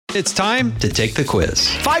It's time to take the quiz.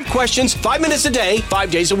 5 questions, 5 minutes a day,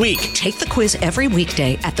 5 days a week. Take the quiz every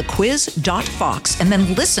weekday at thequiz.fox and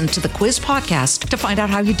then listen to the quiz podcast to find out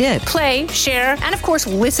how you did. Play, share, and of course,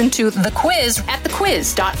 listen to The Quiz at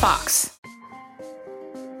thequiz.fox.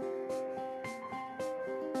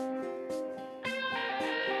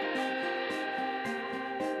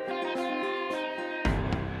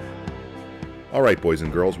 All right, boys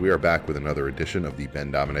and girls, we are back with another edition of the Ben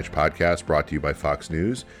Domenech podcast brought to you by Fox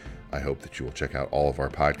News. I hope that you will check out all of our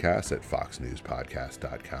podcasts at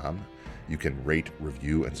foxnewspodcast.com. You can rate,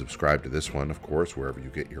 review, and subscribe to this one, of course, wherever you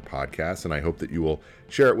get your podcasts, and I hope that you will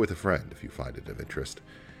share it with a friend if you find it of interest.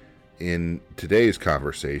 In today's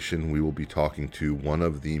conversation, we will be talking to one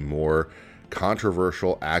of the more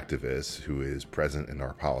controversial activists who is present in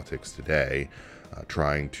our politics today,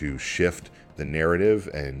 trying to shift the narrative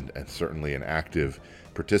and certainly an active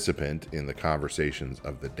participant in the conversations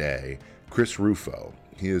of the day, Chris Rufo.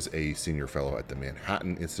 He is a senior fellow at the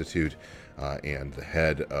Manhattan Institute and the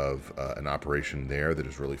head of an operation there that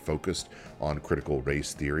is really focused on critical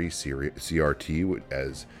race theory, CRT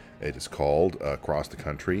as it is called, across the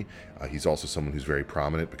country. He's also someone who's very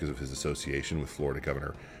prominent because of his association with Florida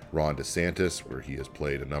Governor Ron DeSantis, where he has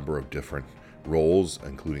played a number of different roles,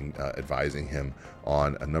 including advising him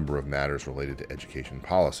on a number of matters related to education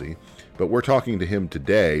policy. But we're talking to him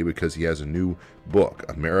today because he has a new book,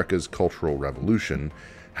 America's Cultural Revolution: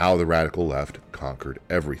 How the Radical Left Conquered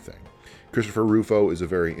Everything. Christopher Rufo is a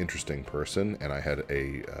very interesting person, and I had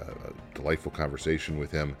a delightful conversation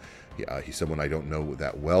with him. He's someone I don't know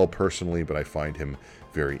that well personally, but I find him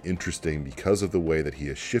very interesting because of the way that he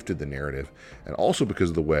has shifted the narrative, and also because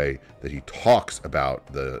of the way that he talks about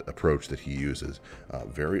the approach that he uses.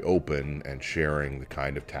 Very open and sharing the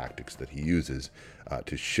kind of tactics that he uses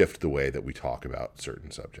to shift the way that we talk about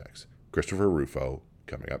certain subjects. Christopher Rufo,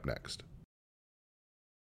 coming up next.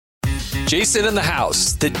 Jason in the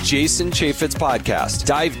House, the Jason Chaffetz podcast.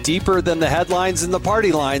 Dive deeper than the headlines and the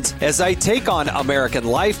party lines as I take on American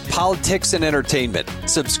life, politics, and entertainment.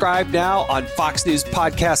 Subscribe now on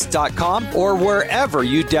foxnewspodcast.com or wherever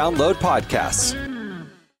you download podcasts.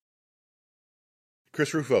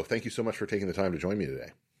 Chris Rufo, thank you so much for taking the time to join me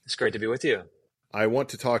today. It's great to be with you. I want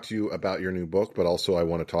to talk to you about your new book, but also I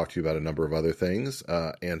want to talk to you about a number of other things.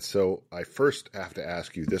 And so I first have to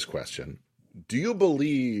ask you this question. Do you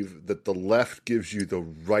believe that the left gives you the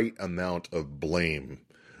right amount of blame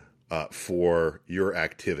for your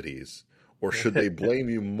activities, or should they blame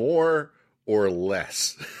you more or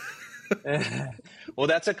less? Well,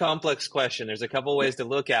 that's a complex question. There's a couple ways to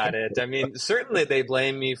look at it. I mean, certainly they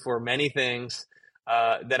blame me for many things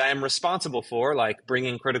that I am responsible for, like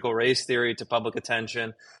bringing critical race theory to public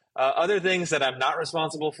attention. Other things that I'm not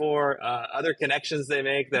responsible for, other connections they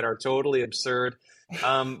make that are totally absurd.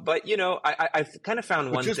 But, you know, I've kind of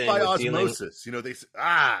found one just thing. Just by with osmosis, you know, they say,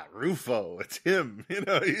 Rufo, it's him. You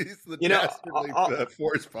know, he's the dastardly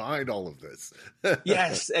force behind all of this.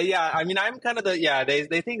 Yes. Yeah. I mean, I'm kind of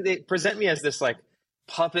they think they present me as this like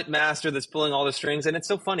puppet master that's pulling all the strings. And it's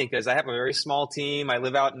so funny because I have a very small team. I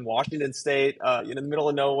live out in Washington State, in the middle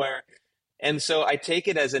of nowhere. And so I take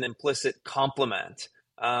it as an implicit compliment.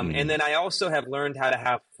 And then I also have learned how to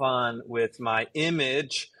have fun with my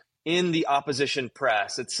image in the opposition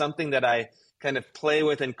press. It's something that I kind of play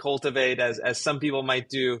with and cultivate as some people might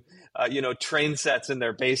do, train sets in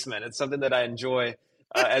their basement. It's something that I enjoy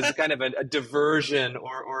as kind of a diversion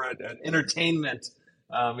or an entertainment.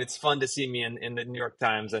 It's fun to see me in the New York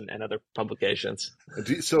Times and other publications.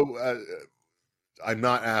 So I'm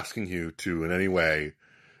not asking you to in any way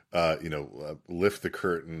lift the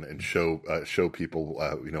curtain and show people,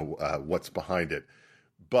 what's behind it.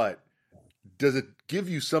 But does it give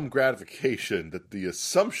you some gratification that the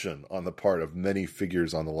assumption on the part of many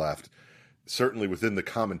figures on the left, certainly within the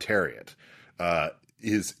commentariat,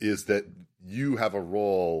 is that you have a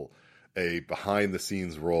role, a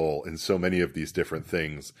behind-the-scenes role in so many of these different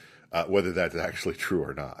things, whether that's actually true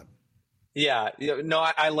or not? Yeah,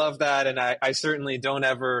 I love that, and I certainly don't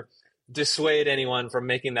ever dissuade anyone from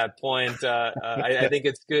making that point. I think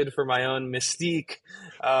it's good for my own mystique.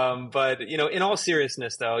 But, in all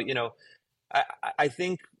seriousness, though, I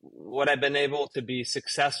think what I've been able to be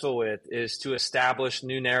successful with is to establish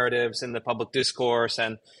new narratives in the public discourse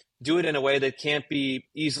and do it in a way that can't be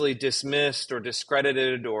easily dismissed or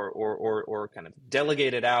discredited or kind of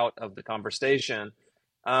delegated out of the conversation.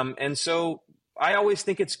 And so I always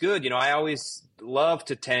think it's good. I always love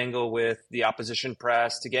to tangle with the opposition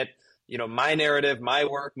press to get, my narrative, my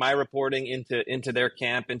work, my reporting into their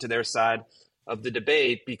camp, into their side of the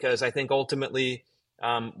debate, because I think ultimately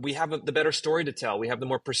We have the better story to tell. We have the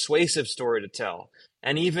more persuasive story to tell.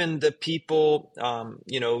 And even the people,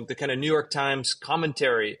 the kind of New York Times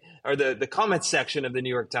commentary or the comment section of the New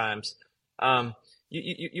York Times,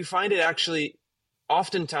 you find it actually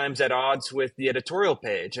oftentimes at odds with the editorial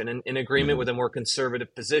page and in agreement with a more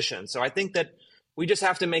conservative position. So I think that we just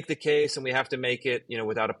have to make the case, and we have to make it,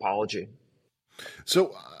 without apology.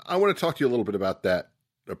 So I want to talk to you a little bit about that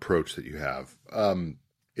approach that you have.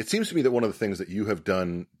 It seems to me that one of the things that you have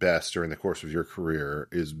done best during the course of your career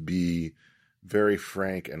is be very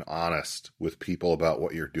frank and honest with people about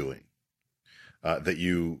what you're doing. That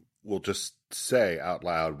you will just say out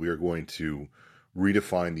loud, we are going to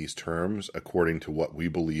redefine these terms according to what we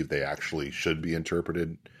believe they actually should be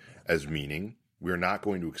interpreted as meaning. We're not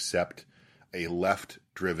going to accept a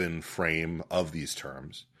left-driven frame of these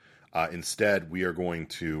terms. Instead, we are going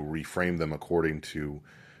to reframe them according to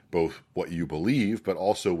both what you believe, but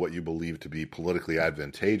also what you believe to be politically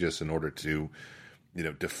advantageous in order to,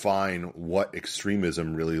 define what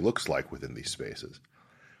extremism really looks like within these spaces.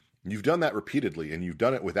 You've done that repeatedly, and you've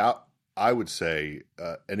done it without, I would say,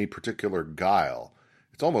 any particular guile.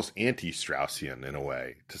 It's almost anti-Straussian in a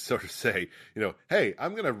way to sort of say, hey,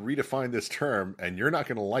 I'm going to redefine this term, and you're not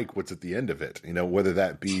going to like what's at the end of it, whether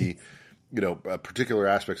that be particular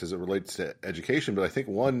aspects as it relates to education. But I think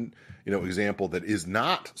one, example that is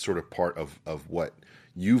not sort of part of what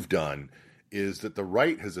you've done is that the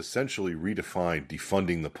right has essentially redefined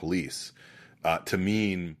defunding the police to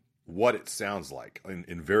mean what it sounds like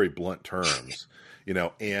in very blunt terms,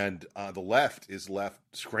 and the left is left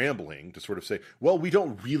scrambling to sort of say, well, we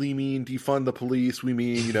don't really mean defund the police. We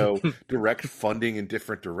mean, direct funding in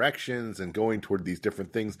different directions and going toward these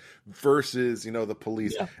different things versus, the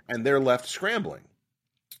police, and they're left scrambling.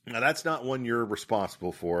 Now, that's not one you're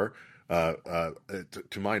responsible for,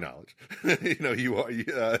 to my knowledge, you are,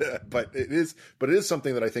 but it is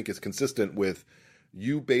something that I think is consistent with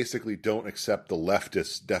you basically don't accept the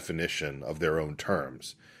leftist definition of their own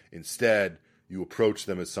terms. Instead, you approach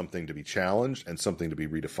them as something to be challenged and something to be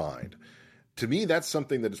redefined. To me, that's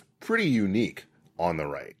something that is pretty unique on the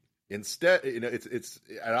right. Instead, it's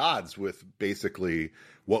at odds with basically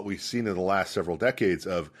what we've seen in the last several decades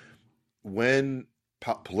of when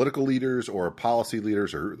political leaders or policy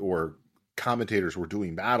leaders or commentators were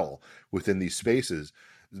doing battle within these spaces.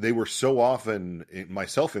 They were so often,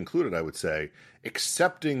 myself included, I would say,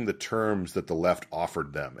 accepting the terms that the left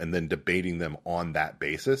offered them and then debating them on that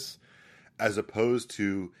basis, as opposed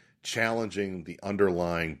to challenging the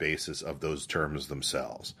underlying basis of those terms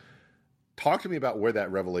themselves. Talk to me about where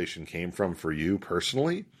that revelation came from for you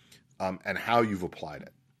personally, and how you've applied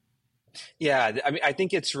it. Yeah, I mean, I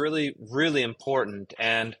think it's really, really important.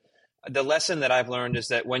 And the lesson that I've learned is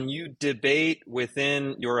that when you debate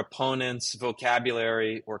within your opponent's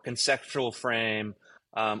vocabulary or conceptual frame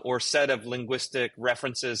or set of linguistic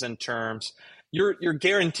references and terms, you're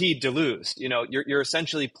guaranteed to lose. You're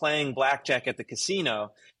essentially playing blackjack at the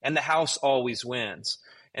casino, and the house always wins.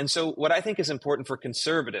 And so what I think is important for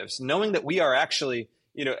conservatives, knowing that we are actually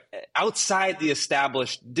outside the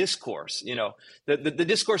established discourse, the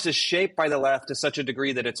discourse is shaped by the left to such a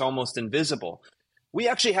degree that it's almost invisible. We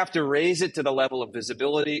actually have to raise it to the level of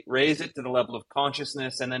visibility, raise it to the level of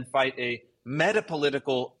consciousness, and then fight a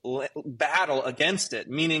metapolitical battle against it,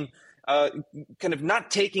 meaning kind of not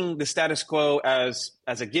taking the status quo as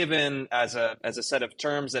a given, as a set of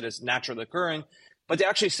terms that is naturally occurring, but to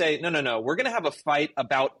actually say, no, we're going to have a fight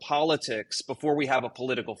about politics before we have a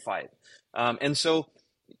political fight. And so,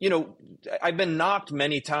 I've been knocked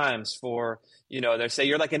many times for, they say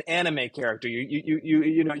you're like an anime character.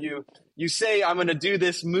 You say I'm going to do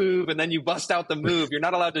this move, and then you bust out the move. You're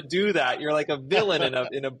not allowed to do that. You're like a villain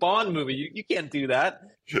in a Bond movie. You can't do that.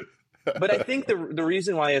 But I think the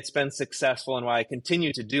reason why it's been successful and why I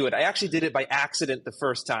continue to do it, I actually did it by accident the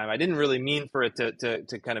first time. I didn't really mean for it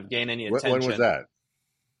to kind of gain any attention. When was that?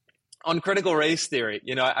 On critical race theory,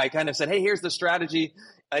 I kind of said, hey, here's the strategy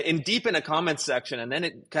in deep in a comments section. And then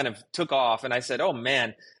it kind of took off. And I said, oh,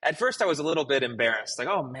 man, at first I was a little bit embarrassed. Like,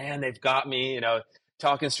 oh, man, they've got me,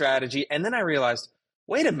 talking strategy. And then I realized,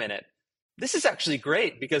 wait a minute, this is actually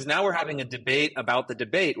great because now we're having a debate about the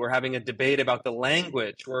debate. We're having a debate about the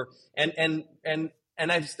language. And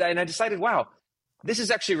I decided, wow, this is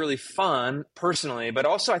actually really fun personally, but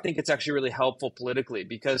also I think it's actually really helpful politically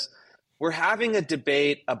because we're having a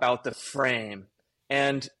debate about the frame.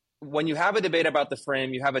 And when you have a debate about the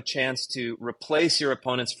frame, you have a chance to replace your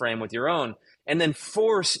opponent's frame with your own and then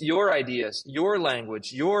force your ideas, your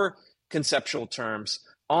language, your conceptual terms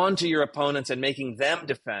onto your opponents and making them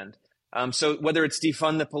defend. So whether it's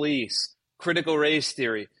defund the police, critical race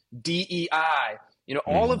theory, DEI,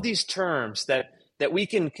 all of these terms that that we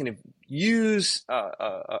can kind of use,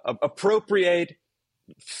 appropriate,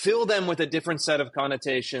 fill them with a different set of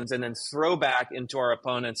connotations, and then throw back into our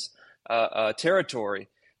opponent's territory.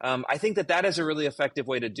 I think that is a really effective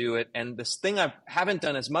way to do it. And this thing I haven't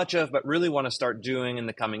done as much of, but really want to start doing in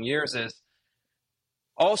the coming years, is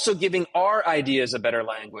also giving our ideas a better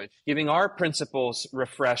language, giving our principles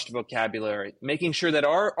refreshed vocabulary, making sure that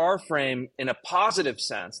our frame, in a positive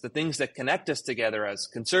sense, the things that connect us together as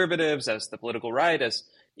conservatives, as the political right, as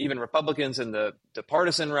even Republicans in the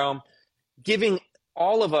partisan realm, giving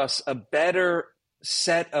all of us a better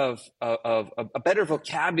set of a better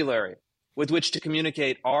vocabulary with which to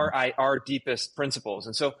communicate our deepest principles.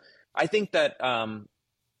 And so I think that,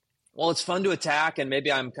 while it's fun to attack, and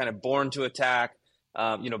maybe I'm kind of born to attack,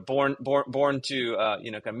 born to,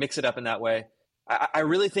 kind of mix it up in that way. I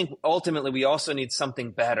really think ultimately we also need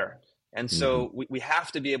something better. And so we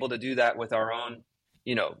have to be able to do that with our own,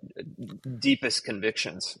 deepest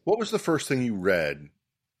convictions. What was the first thing you read,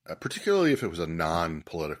 particularly if it was a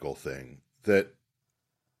non-political thing, that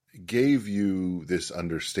gave you this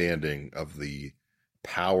understanding of the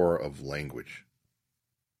power of language?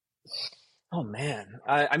 Oh, man.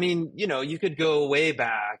 I mean, you could go way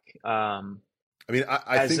back.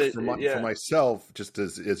 I think for myself, just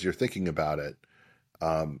as you're thinking about it,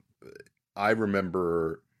 I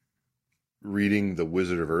remember reading the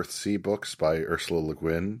Wizard of Earthsea books by Ursula Le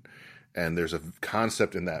Guin, and there's a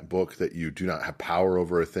concept in that book that you do not have power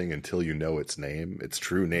over a thing until you know its name. Its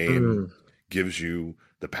true name gives you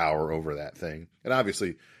the power over that thing. And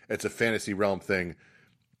obviously, it's a fantasy realm thing.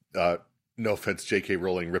 No offense, J.K.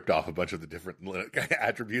 Rowling ripped off a bunch of the different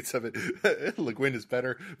attributes of it. Le Guin is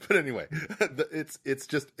better. But anyway, it's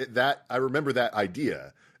just that I remember that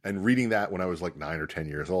idea and reading that when I was like 9 or 10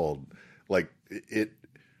 years old. Like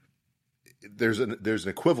there's an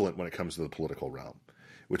equivalent when it comes to the political realm,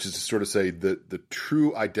 which is to sort of say the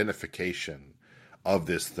true identification of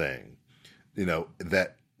this thing,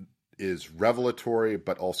 that is revelatory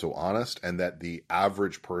but also honest, and that the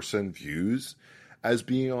average person views as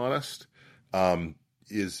being honest,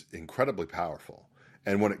 is incredibly powerful.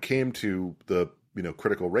 And when it came to the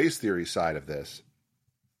critical race theory side of this,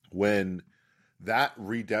 when that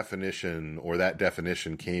redefinition or that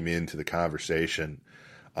definition came into the conversation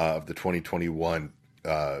of the 2021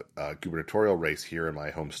 gubernatorial race here in my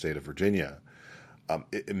home state of Virginia,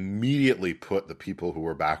 it immediately put the people who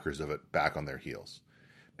were backers of it back on their heels,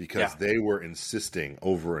 because they were insisting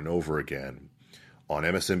over and over again on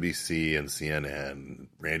MSNBC and CNN,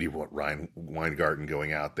 Randy Weingarten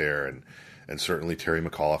going out there, and certainly Terry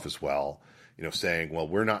McAuliffe as well, saying, well,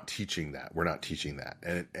 we're not teaching that. We're not teaching that.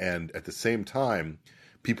 And at the same time,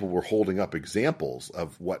 people were holding up examples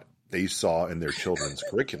of what they saw in their children's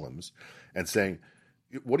curriculums and saying,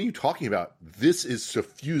 what are you talking about? This is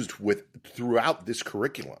suffused throughout this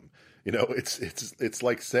curriculum. It's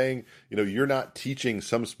like saying, you're not teaching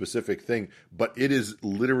some specific thing, but it is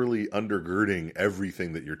literally undergirding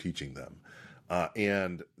everything that you're teaching them.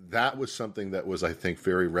 And that was something that was, I think,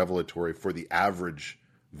 very revelatory for the average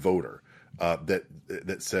voter,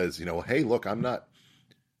 that says, hey, look, I'm not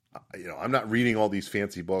reading all these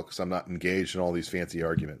fancy books. I'm not engaged in all these fancy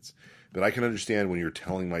arguments, but I can understand when you're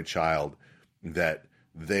telling my child that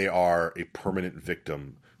they are a permanent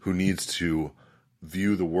victim who needs to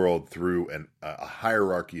view the world through a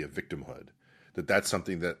hierarchy of victimhood, that's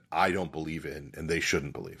something that I don't believe in and they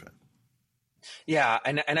shouldn't believe in. Yeah.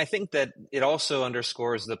 And I think that it also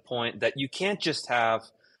underscores the point that you can't just have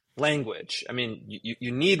language. I mean,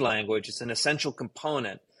 you need language. It's an essential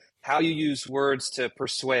component. How you use words to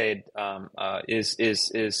persuade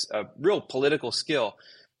is a real political skill,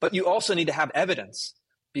 but you also need to have evidence,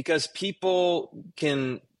 because people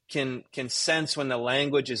can sense when the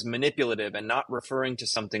language is manipulative and not referring to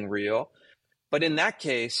something real. But in that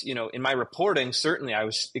case, in my reporting, certainly I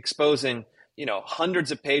was exposing,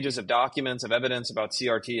 hundreds of pages of documents of evidence about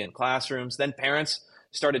CRT in classrooms. Then parents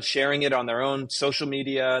started sharing it on their own social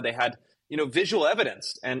media. They had, visual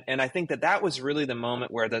evidence. And I think that was really the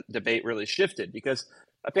moment where the debate really shifted, because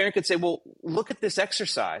a parent could say, well, look at this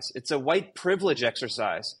exercise. It's a white privilege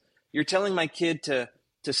exercise. You're telling my kid to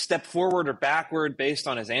step forward or backward based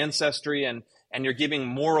on his ancestry, and you're giving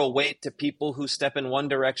moral weight to people who step in one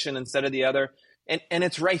direction instead of the other. And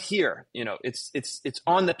it's right here, it's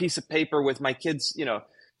on the piece of paper with my kid's,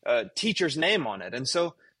 teacher's name on it. And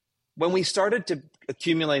so when we started to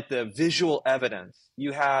accumulate the visual evidence,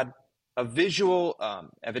 you had a visual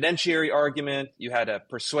evidentiary argument, you had a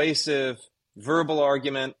persuasive verbal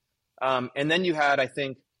argument, and then you had, I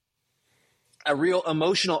think, a real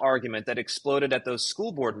emotional argument that exploded at those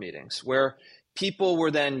school board meetings, where people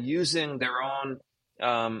were then using their own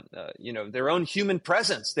their own human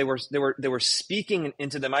presence. They were speaking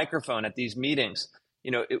into the microphone at these meetings.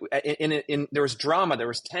 There was drama, there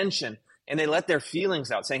was tension, and they let their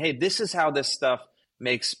feelings out, saying, "Hey, this is how this stuff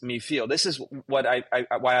makes me feel. This is why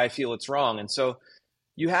I feel it's wrong." And so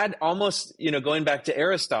you had almost, going back to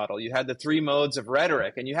Aristotle, you had the three modes of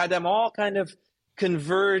rhetoric, and you had them all kind of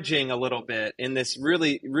converging a little bit in this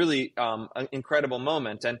really, really incredible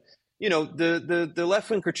moment. And the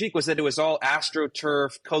left-wing critique was that it was all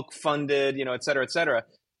AstroTurf, Koch funded, et cetera,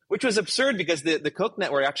 which was absurd because the Koch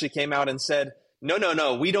network actually came out and said,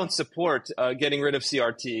 no, we don't support getting rid of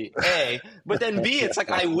CRT, A. But then B, it's like,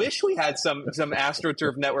 I wish we had some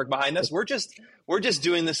AstroTurf network behind us. We're just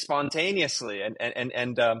doing this spontaneously.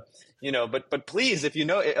 But please, if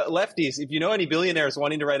lefties, if you know any billionaires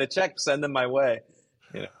wanting to write a check, send them my way.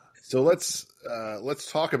 So let's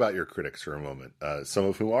talk about your critics for a moment. Some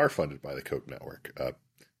of whom are funded by the Koch network.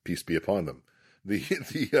 Peace be upon them. The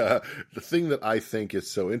thing that I think is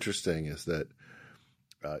so interesting is that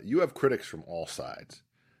you have critics from all sides.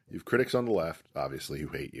 You have critics on the left, obviously, who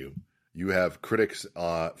hate you. You have critics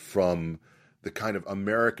from the kind of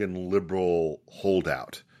American liberal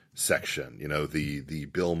holdout section. The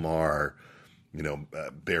Bill Maher,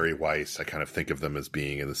 Barry Weiss. I kind of think of them as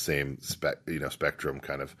being in the same spectrum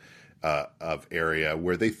kind of area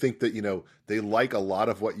where they think that, they like a lot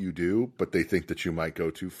of what you do, but they think that you might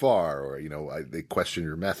go too far, or, they question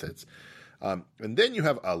your methods. And then you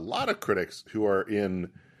have a lot of critics who are in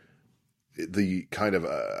the kind of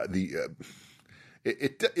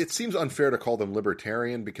it seems unfair to call them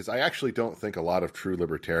libertarian, because I actually don't think a lot of true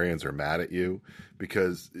libertarians are mad at you,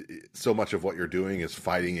 because so much of what you're doing is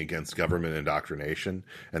fighting against government indoctrination,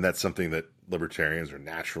 and that's something that libertarians are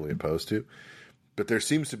naturally opposed to. But there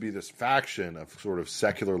seems to be this faction of sort of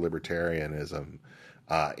secular libertarianism,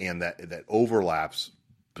 and that overlaps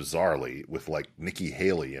bizarrely with like Nikki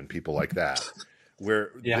Haley and people like that,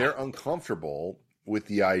 where they're uncomfortable with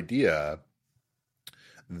the idea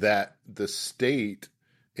that the state,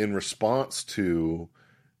 in response to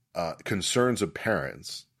concerns of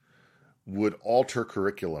parents, would alter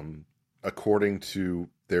curriculum according to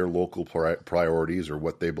their local priorities or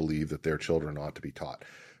what they believe that their children ought to be taught.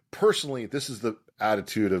 Personally, this is the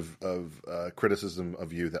attitude of criticism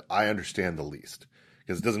of you that I understand the least,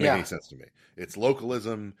 because it doesn't make any sense to me. It's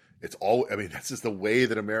localism. It's all. I mean, that's just the way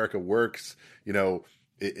that America works.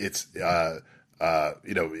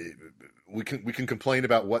 We can complain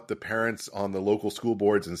about what the parents on the local school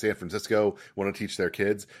boards in San Francisco want to teach their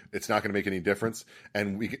kids. It's not going to make any difference.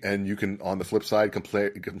 And you can, on the flip side,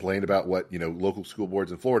 complain about what, local school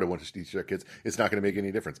boards in Florida want to teach their kids. It's not going to make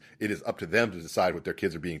any difference. It is up to them to decide what their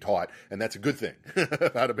kids are being taught. And that's a good thing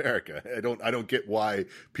about America. I don't get why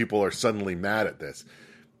people are suddenly mad at this.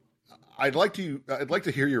 I'd like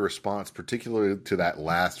to hear your response, particularly to that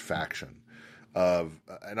last faction.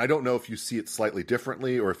 And I don't know if you see it slightly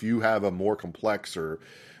differently, or if you have a more complex or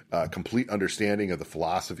complete understanding of the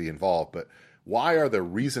philosophy involved. But why are the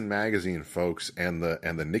Reason Magazine folks and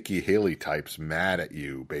the Nikki Haley types mad at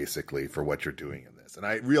you, basically, for what you're doing in this? And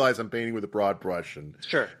I realize I'm painting with a broad brush. And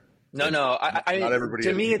sure, no. Not everybody.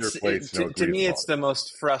 To me, it's the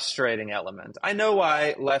most frustrating element. I know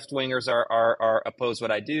why left wingers are opposed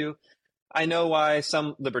what I do. I know why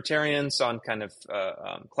some libertarians on kind of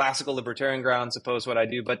classical libertarian grounds oppose what I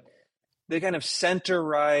do, but the kind of center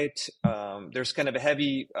right, there's kind of a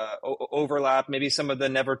heavy overlap. Maybe some of the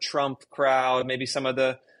Never Trump crowd, maybe some of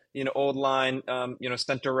the old line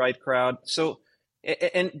center right crowd. So,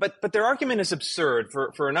 but their argument is absurd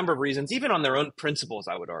for a number of reasons, even on their own principles,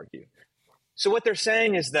 I would argue. So what they're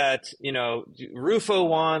saying is that Rufo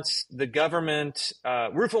wants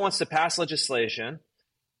to pass legislation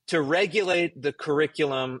to regulate the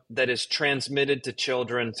curriculum that is transmitted to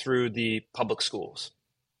children through the public schools.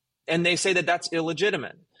 And they say that that's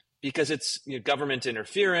illegitimate because it's government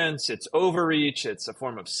interference, it's overreach, it's a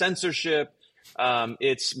form of censorship,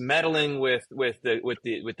 it's meddling with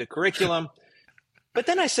the curriculum. But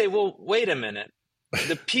then I say, well, wait a minute.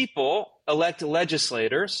 The people elect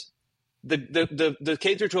legislators. The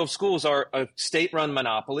K through 12 schools are a state-run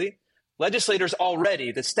monopoly. Legislators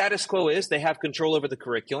already, the status quo is they have control over the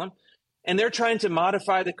curriculum, and they're trying to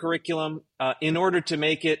modify the curriculum in order to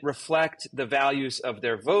make it reflect the values of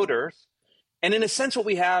their voters. And in a sense, what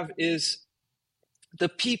we have is the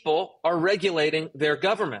people are regulating their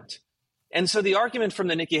government. And so the argument from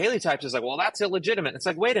the Nikki Haley types is like, well, that's illegitimate. It's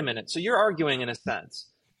like, wait a minute. So you're arguing in a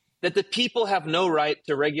sense that the people have no right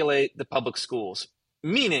to regulate the public schools,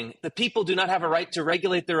 meaning the people do not have a right to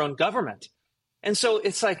regulate their own government. And so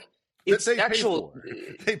it's like, It's they actual.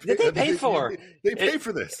 They Pay for. They pay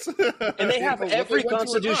for this, and they have every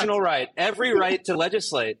constitutional right, every right to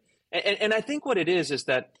legislate. And I think what it is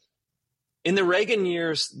that in the Reagan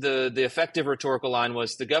years, the effective rhetorical line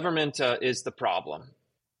was the government is the problem.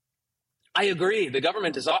 I agree. The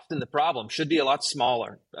government is often the problem, should be a lot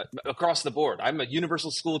smaller across the board. I'm a universal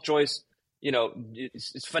school choice,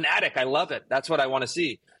 it's fanatic. I love it. That's what I want to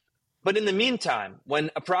see. But in the meantime, when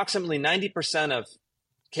approximately 90% of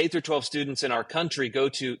K through 12 students in our country go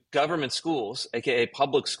to government schools, aka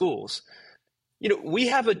public schools, we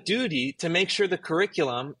have a duty to make sure the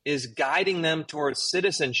curriculum is guiding them towards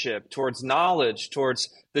citizenship, towards knowledge, towards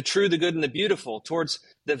the true, the good, and the beautiful, towards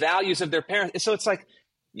the values of their parents. So it's like,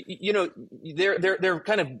 they're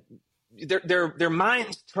kind of their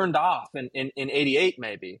minds turned off in 88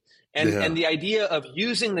 maybe. And the idea of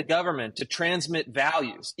using the government to transmit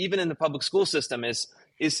values, even in the public school system,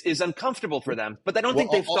 is uncomfortable for them. But I don't think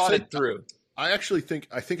they've thought it through. I think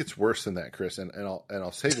it's worse than that, Chris. And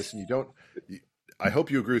I'll say this, and I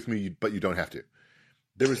hope you agree with me, but you don't have to.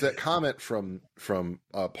 There was that comment from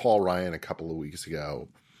Paul Ryan a couple of weeks ago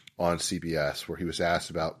on CBS where he was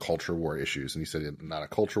asked about culture war issues, and he said, "I'm not a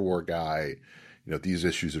culture war guy. These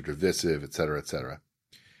issues are divisive, et cetera, et cetera."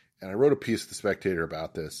 And I wrote a piece at The Spectator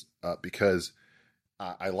about this because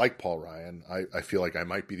I like Paul Ryan. I feel like I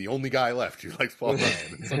might be the only guy left who likes Paul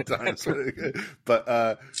Ryan sometimes, but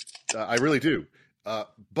I really do.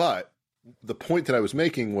 But the point that I was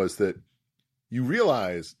making was that you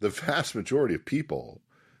realize the vast majority of people,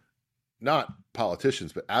 not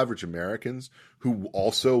politicians, but average Americans who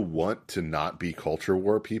also want to not be culture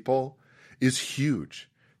war people, is huge.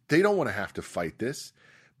 They don't want to have to fight this,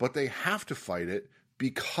 but they have to fight it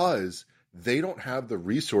because they don't have the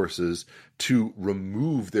resources to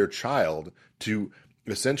remove their child, to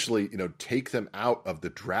essentially, take them out of the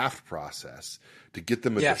draft process, to get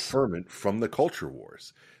them a deferment from the culture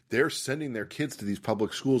wars. They're sending their kids to these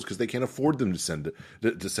public schools because they can't afford them to send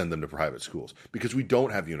them to private schools, because we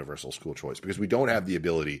don't have universal school choice, because we don't have the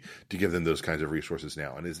ability to give them those kinds of resources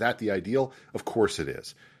now. And is that the ideal? Of course it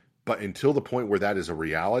is. But until the point where that is a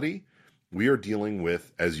reality, we are dealing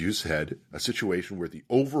with, as you said, a situation where the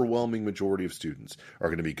overwhelming majority of students are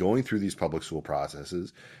going to be going through these public school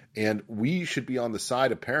processes. And we should be on the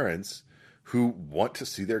side of parents who want to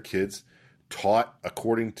see their kids taught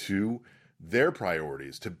according to their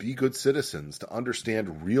priorities, to be good citizens, to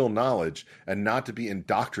understand real knowledge, and not to be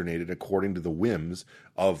indoctrinated according to the whims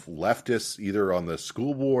of leftists, either on the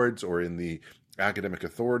school boards or in the academic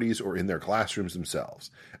authorities or in their classrooms themselves.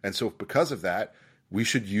 And so because of that, we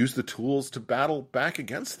should use the tools to battle back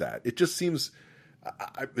against that. It just seems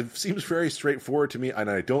very straightforward to me, and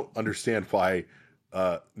I don't understand why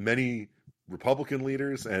many Republican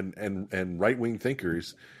leaders and right-wing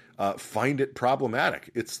thinkers find it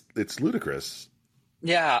problematic. It's ludicrous.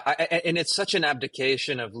 Yeah, and it's such an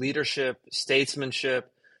abdication of leadership, statesmanship.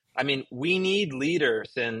 I mean, we need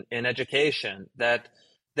leaders in education that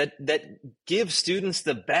give students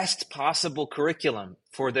the best possible curriculum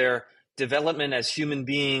for their development as human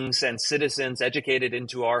beings and citizens educated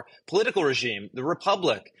into our political regime, the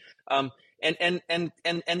republic. And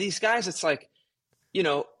these guys, it's like,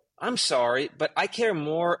 I'm sorry, but I care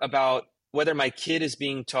more about whether my kid is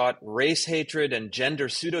being taught race hatred and gender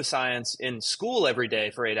pseudoscience in school every day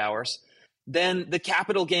for 8 hours than the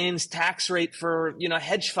capital gains tax rate for,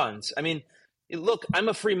 hedge funds. I mean, look, I'm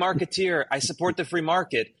a free marketeer. I support the free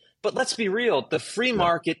market, but let's be real. The free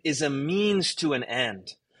market is a means to an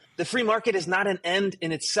end. The free market is not an end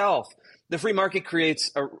in itself. The free market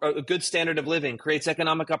creates a good standard of living, creates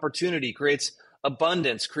economic opportunity, creates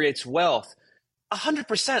abundance, creates wealth.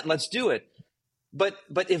 100%, let's do it. But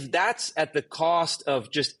if that's at the cost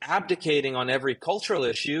of just abdicating on every cultural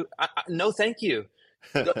issue, no, thank you.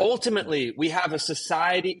 Ultimately, we have a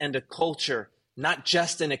society and a culture, not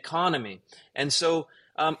just an economy. And so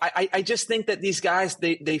I just think that these guys,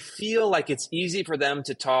 they feel like it's easy for them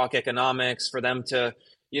to talk economics, for them to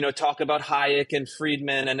talk about Hayek and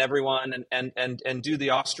Friedman and everyone and do the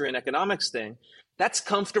Austrian economics thing. That's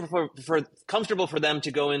comfortable for them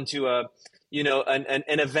to go into an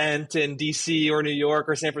event in DC or New York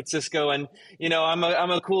or San Francisco. And, I'm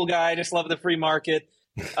a cool guy. I just love the free market.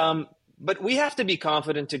 But we have to be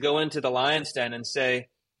confident to go into the lion's den and say,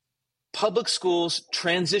 public schools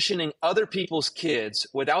transitioning other people's kids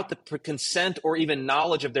without the consent or even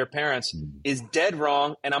knowledge of their parents is dead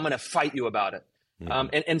wrong. And I'm going to fight you about it.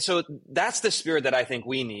 And so that's the spirit that I think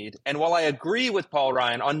we need. And while I agree with Paul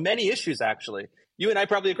Ryan on many issues, actually, you and I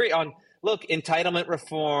probably agree on, look, entitlement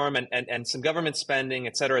reform and some government spending,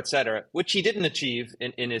 et cetera, which he didn't achieve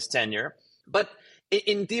in his tenure. But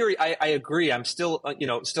In theory, I agree. I'm still,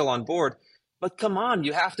 still on board. But come on,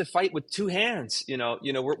 you have to fight with two hands.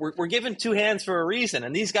 We're given two hands for a reason,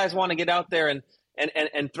 and these guys want to get out there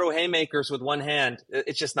and throw haymakers with one hand.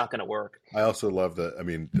 It's just not going to work. I also love that. I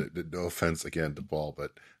mean, no offense again to Paul,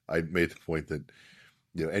 but I made the point that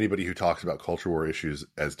anybody who talks about culture war issues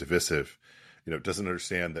as divisive, doesn't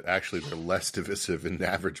understand that actually they're less divisive in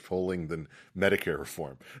average polling than Medicare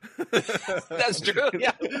reform. That's true.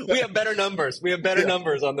 Yeah, we have better numbers. We have better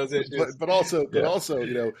numbers on those issues. But also,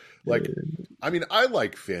 like, I mean, I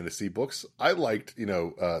like fantasy books. I liked,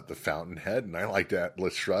 The Fountainhead, and I liked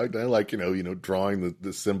Atlas Shrugged. I like, drawing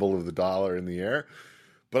the symbol of the dollar in the air.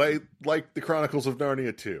 But I like the Chronicles of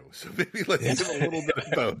Narnia too. So maybe let's give a little bit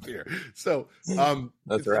of both here. So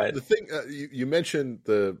that's right. The thing you mentioned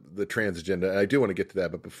the trans agenda, and I do want to get to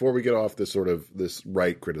that. But before we get off this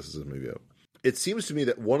right criticism of you, it seems to me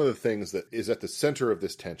that one of the things that is at the center of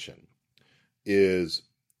this tension is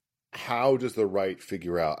how does the right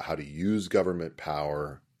figure out how to use government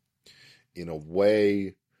power in a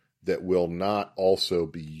way that will not also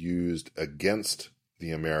be used against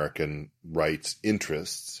the American rights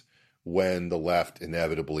interests when the left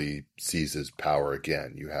inevitably seizes power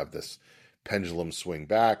again. You have this pendulum swing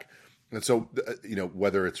back. And so,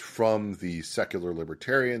 whether it's from the secular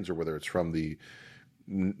libertarians or whether it's from the,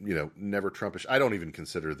 never Trumpish, I don't even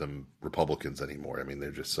consider them Republicans anymore. I mean, they're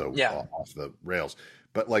just so off the rails.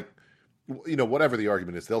 But whatever the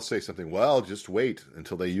argument is, they'll say something, well, just wait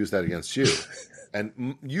until they use that against you.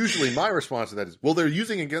 And usually my response to that is, well, they're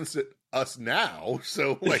using against us now.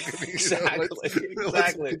 So exactly.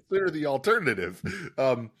 Let's consider the alternative.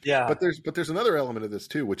 But there's another element of this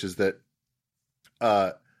too, which is that,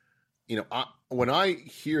 when I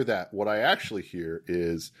hear that, what I actually hear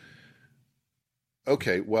is,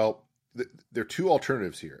 okay, well, there are two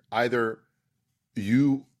alternatives here. Either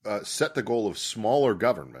you set the goal of smaller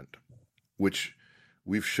government, which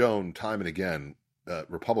we've shown time and again,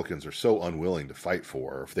 Republicans are so unwilling to fight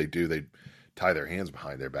for. Or if they do, they tie their hands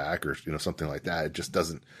behind their back or something like that. It just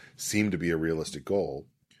doesn't seem to be a realistic goal.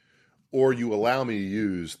 Or you allow me to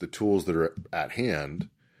use the tools that are at hand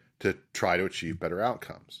to try to achieve better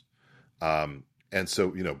outcomes. And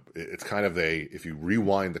so, it's kind of if you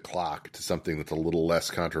rewind the clock to something that's a little less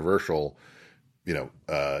controversial, in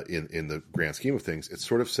the grand scheme of things, it's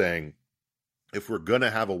sort of saying, if we're going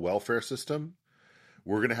to have a welfare system,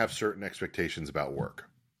 we're going to have certain expectations about work.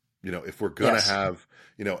 If we're going to have,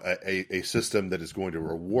 a system that is going to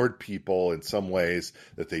reward people in some ways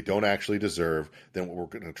that they don't actually deserve, then what we're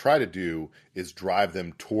going to try to do is drive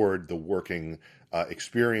them toward the working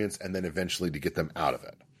experience and then eventually to get them out of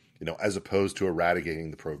it, as opposed to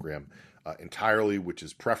eradicating the program entirely, which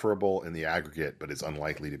is preferable in the aggregate, but is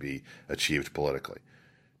unlikely to be achieved politically.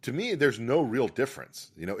 To me, there's no real difference.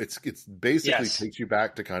 It's basically takes you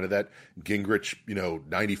back to kind of that Gingrich,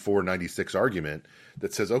 94, 96 argument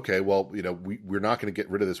that says, okay, well, we're not going to get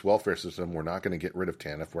rid of this welfare system. We're not going to get rid of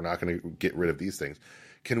TANF. We're not going to get rid of these things.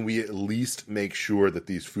 Can we at least make sure that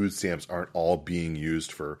these food stamps aren't all being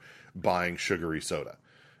used for buying sugary soda?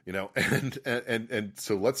 And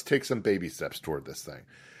so let's take some baby steps toward this thing.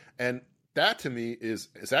 And that to me is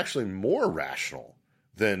actually more rational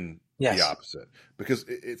than the opposite, because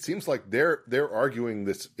it seems like they're arguing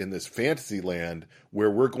this in this fantasy land where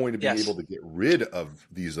we're going to be able to get rid of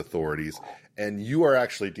these authorities, and you are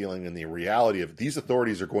actually dealing in the reality of these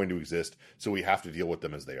authorities are going to exist, so we have to deal with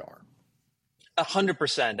them as they are.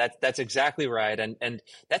 100%. That's exactly right, and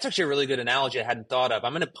that's actually a really good analogy I hadn't thought of.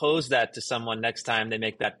 I'm going to pose that to someone next time they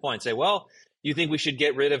make that point. Say, well, you think we should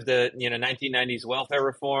get rid of the 1990s welfare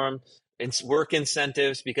reform? Work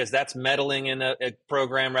incentives, because that's meddling in a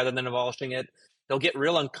program rather than abolishing it. They'll get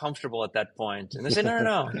real uncomfortable at that point, and they say,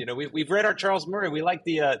 no. We've read our Charles Murray. We like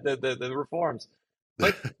the reforms.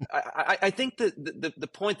 But I think the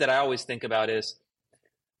point that I always think about is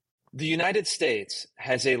the United States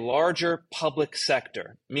has a larger public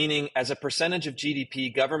sector, meaning as a percentage of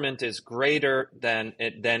GDP, government is greater than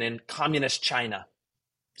in communist China.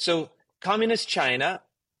 So communist China,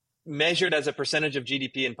 measured as a percentage of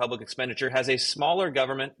GDP and public expenditure, has a smaller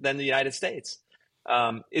government than the United States.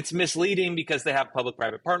 It's misleading because they have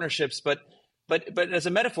public-private partnerships, but as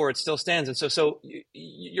a metaphor, it still stands. And so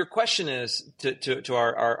your question is to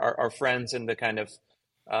our friends in the kind of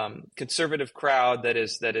conservative crowd that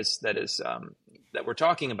we're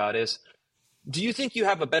talking about is, do you think you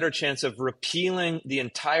have a better chance of repealing the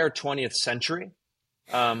entire 20th century,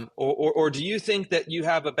 or do you think that you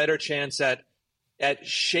have a better chance at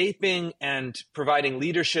shaping and providing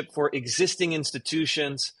leadership for existing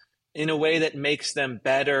institutions in a way that makes them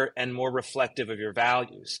better and more reflective of your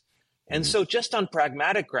values? And so just on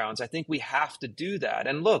pragmatic grounds, I think we have to do that.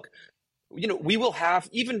 And look, we will have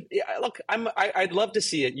I'd love to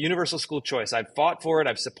see it. Universal school choice. I've fought for it.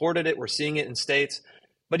 I've supported it. We're seeing it in states.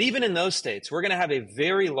 But even in those states, we're going to have a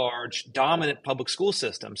very large, dominant public school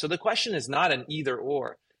system. So the question is not an either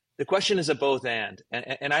or. The question is a both and.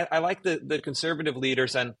 And I like the conservative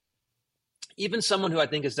leaders, and even someone who I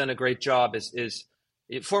think has done a great job is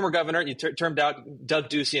former governor. You termed out Doug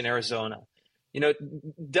Ducey in Arizona.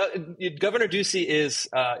 Governor Ducey is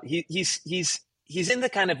he's in the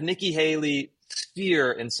kind of Nikki Haley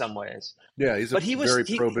sphere in some ways. Yeah, he's very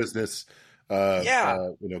pro-business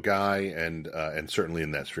guy, and certainly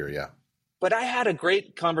in that sphere, yeah. But I had a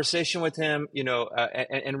great conversation with him,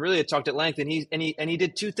 and really I talked at length, and he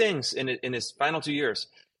did two things in his final 2 years.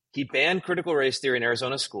 He banned critical race theory in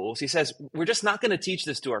Arizona schools. He says, we're just not going to teach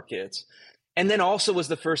this to our kids. And then also was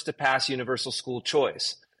the first to pass universal school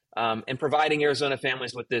choice, and providing Arizona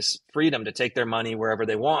families with this freedom to take their money wherever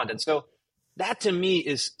they want. And so that to me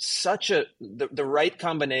is such the right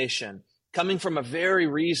combination, coming from a very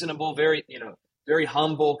reasonable, very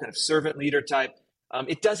humble kind of servant leader type.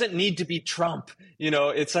 It doesn't need to be Trump.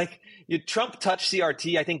 It's like Trump touched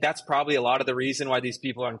CRT. I think that's probably a lot of the reason why these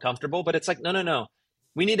people are uncomfortable. But it's like, no.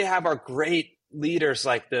 We need to have our great leaders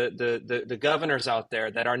like the governors out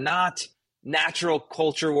there that are not natural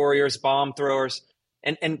culture warriors, bomb throwers,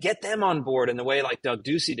 and get them on board in the way like Doug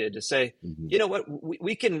Ducey did to say, you know what,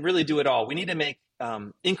 we can really do it all. We need to make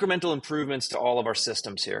incremental improvements to all of our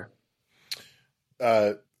systems here.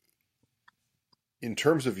 In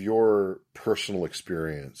terms of your personal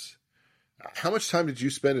experience, how much time did you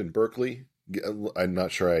spend in Berkeley? I'm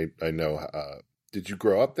not sure I know. Did you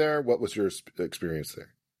grow up there? What was your experience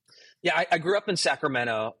there? Yeah, I grew up in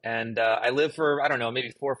Sacramento, and I lived for, I don't know,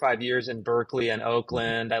 maybe 4 or 5 years in Berkeley and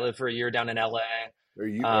Oakland. I lived for a year down in LA. Are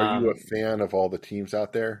you a fan of all the teams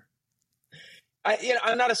out there?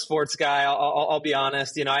 I'm not a sports guy. I'll be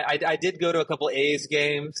honest. I did go to a couple A's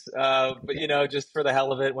games, but just for the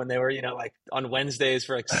hell of it, when they were like on Wednesdays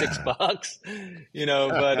for like $6. But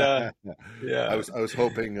yeah. I was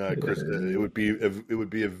hoping, Chris, it would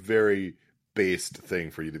be a very based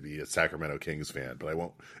thing for you to be a Sacramento Kings fan, but I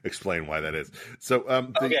won't explain why that is. So,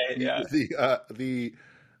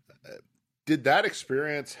 did that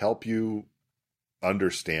experience help you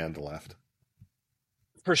understand the left?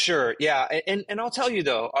 For sure. Yeah. And I'll tell you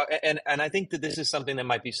though, and I think that this is something that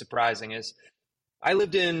might be surprising, is I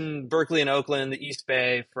lived in Berkeley and Oakland, the East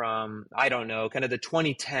Bay, from, I don't know, kind of the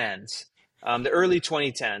 2010s, the early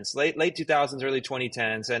 2010s, late 2000s, early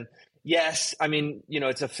 2010s. And yes, I mean,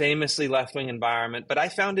 it's a famously left-wing environment, but I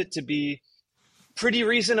found it to be pretty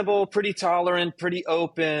reasonable, pretty tolerant, pretty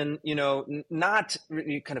open, not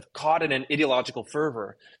really kind of caught in an ideological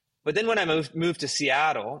fervor. But then when I moved to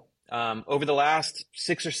Seattle, over the last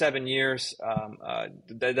 6 or 7 years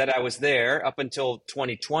that I was there, up until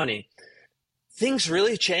 2020, things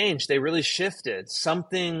really changed. They really shifted.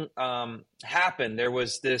 Something happened. There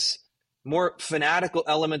was this more fanatical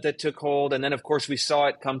element that took hold. And then, of course, we saw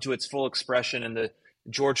it come to its full expression in the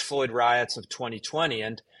George Floyd riots of 2020.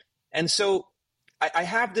 And so I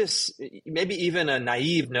have this maybe even a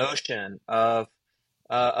naive notion of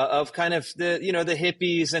kind of the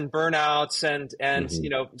hippies and burnouts and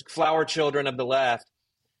flower children of the left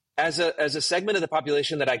as a segment of the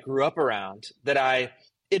population that I grew up around, that I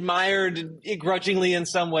admired grudgingly in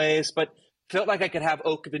some ways, but felt like I could have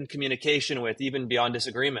open communication with, even beyond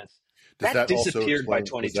disagreements. That disappeared by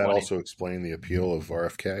 2020. Does that also explain the appeal of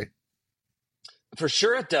RFK? For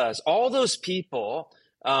sure it does. All those people,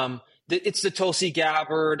 it's the Tulsi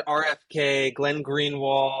Gabbard, RFK, Glenn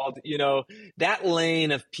Greenwald, that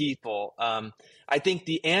lane of people. I think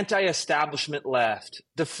the anti-establishment left,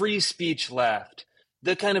 the free speech left,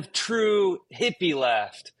 the kind of true hippie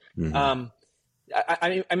left. Mm-hmm.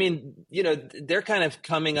 I mean, they're kind of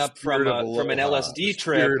coming up from an LSD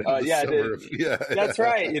trip. That's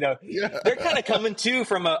right. They're kind of coming too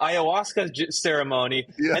from an ayahuasca ceremony,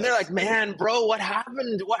 and they're like, "Man, bro, what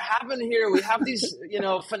happened? What happened here? We have these,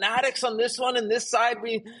 fanatics on this one and this side.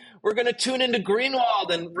 We're going to tune into Greenwald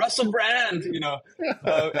and Russell Brand, and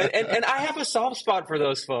I have a soft spot for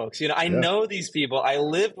those folks. I know these people. I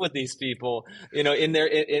lived with these people, in there,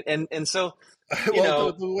 and so."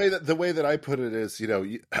 Well, the way that I put it is,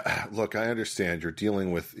 look, I understand you're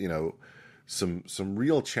dealing with, some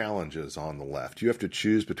real challenges on the left. You have to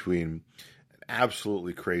choose between an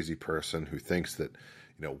absolutely crazy person who thinks that,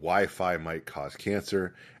 Wi-Fi might cause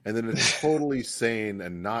cancer, and then a totally sane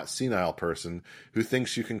and not senile person who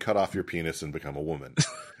thinks you can cut off your penis and become a woman.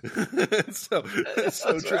 so That's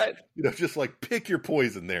just, right. just like pick your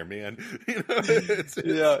poison there, man. Who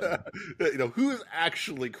is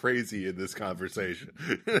actually crazy in this conversation?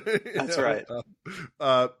 That's right.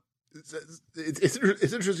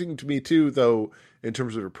 It's interesting to me too, though, in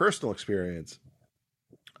terms of your personal experience.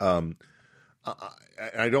 I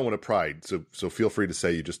don't want to pry, so feel free to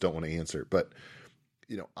say you just don't want to answer. But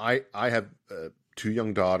I have 2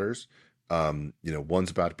 young daughters.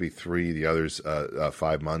 One's about to be 3, the other's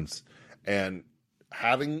 5 months, and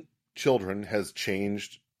having children has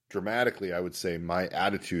changed dramatically. I would say my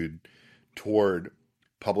attitude toward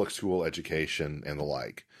public school education and the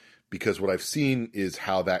like, because what I've seen is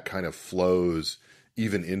how that kind of flows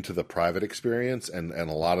even into the private experience, and a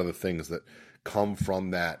lot of the things that come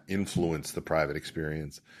from that influence the private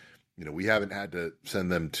experience. We haven't had to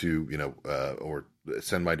send them to, or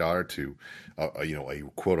send my daughter to, a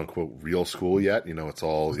quote unquote real school yet. It's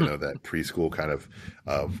all, that preschool kind of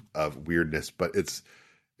weirdness, but it's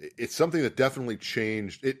something that definitely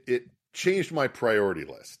changed. It changed my priority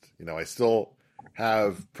list. I still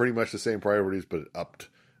have pretty much the same priorities, but it upped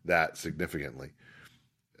that significantly.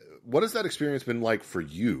 What has that experience been like for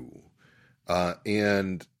you?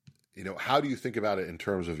 And how do you think about it in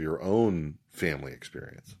terms of your own family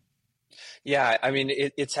experience? Yeah, I mean,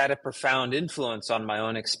 it's had a profound influence on my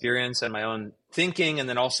own experience and my own thinking, and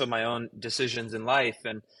then also my own decisions in life.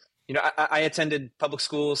 And, I attended public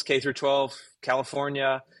schools, K through 12,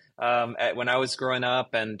 California, when I was growing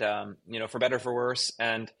up, and, for better or for worse.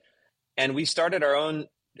 And we started our own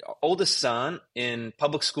oldest son in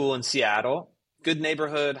public school in Seattle, good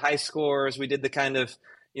neighborhood, high scores. We did the kind of,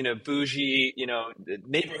 bougie,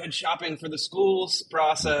 neighborhood shopping for the schools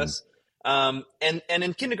process. And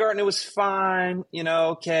in kindergarten, it was fine,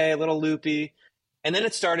 okay, a little loopy. And then I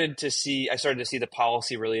started to see the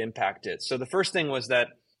policy really impact it. So the first thing was that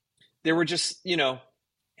there were just,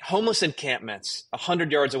 homeless encampments 100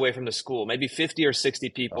 yards away from the school, maybe 50 or 60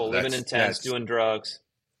 people living in tents, doing drugs.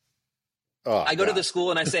 I go to the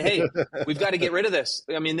school and I say, hey, we've got to get rid of this.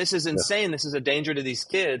 I mean, this is insane. Yeah. This is a danger to these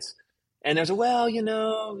kids. And there's we're not going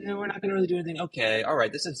to really do anything. Okay. All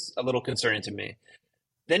right. This is a little concerning to me.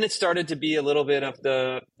 Then it started to be a little bit of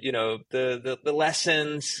the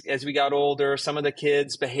lessons as we got older, some of the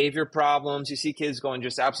kids' behavior problems. You see kids going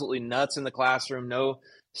just absolutely nuts in the classroom, no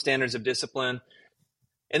standards of discipline.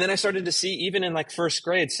 And then I started to see, even in like first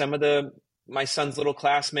grade, some of my son's little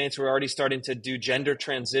classmates were already starting to do gender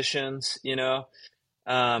transitions,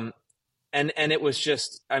 and it was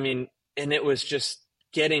just,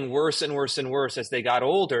 getting worse and worse and worse as they got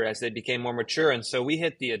older, as they became more mature. And so we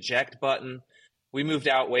hit the eject button. We moved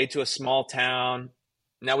out way to a small town.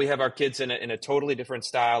 Now we have our kids in a totally different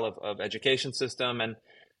style of education system. And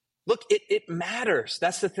look, it matters.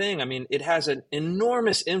 That's the thing. I mean, it has an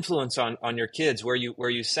enormous influence on your kids, where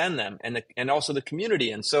you send them, and also the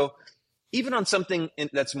community. And so even on something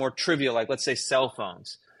that's more trivial, like let's say cell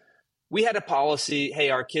phones, we had a policy, hey,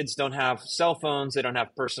 our kids don't have cell phones. They don't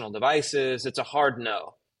have personal devices. It's a hard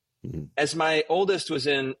no. Mm-hmm. As my oldest was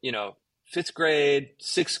in, 5th grade,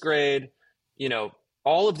 6th grade, he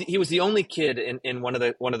was the only kid in one of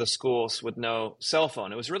the schools with no cell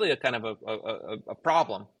phone. It was really a kind of a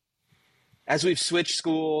problem. As we've switched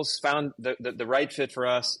schools, found the right fit for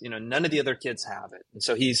us, none of the other kids have it. And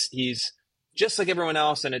so he's just like everyone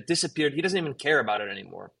else, and it disappeared. He doesn't even care about it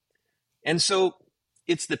anymore. And so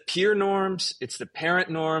it's the peer norms, it's the parent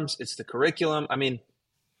norms, it's the curriculum. I mean,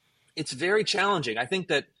 it's very challenging. I think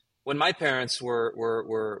that when my parents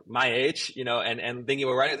were my age, and thinking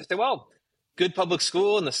we're right, they say, well, good public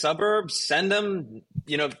school in the suburbs, send them,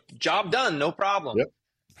 job done, no problem. Yep.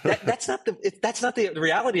 That's not the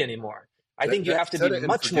reality anymore. I think you have to be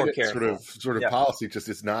much more careful. Sort of policy just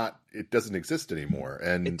is not. It doesn't exist anymore,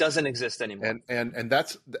 and it doesn't exist anymore. And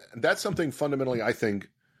that's something fundamentally, I think,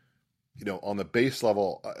 on the base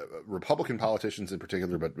level, Republican politicians in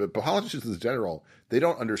particular, but politicians in general, they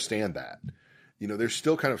don't understand that. They're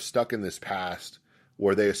still kind of stuck in this past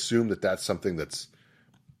where they assume that that's something that's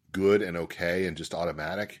good and okay and just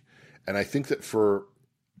automatic. And I think that for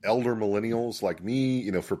elder millennials like me,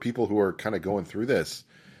 for people who are kind of going through this,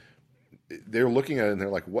 they're looking at it and they're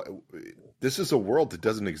like, what? This is a world that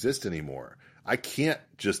doesn't exist anymore. I can't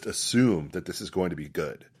just assume that this is going to be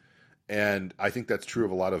good. And I think that's true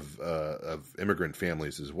of a lot of immigrant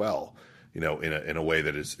families as well, in a way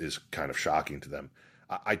that is kind of shocking to them.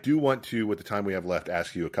 I do want to, with the time we have left,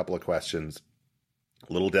 ask you a couple of questions.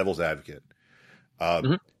 Little devil's advocate.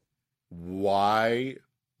 Mm-hmm. Why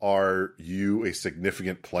are you a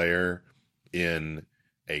significant player in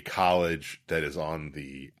a college that is on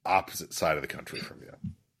the opposite side of the country from you?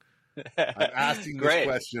 I'm asking this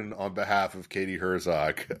question on behalf of Katie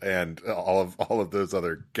Herzog and all of those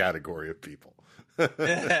other category of people.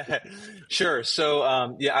 Sure. So,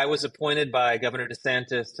 I was appointed by Governor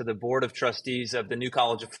DeSantis to the Board of Trustees of the New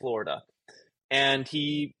College of Florida. And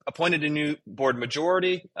he appointed a new board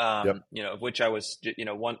majority, of which I was,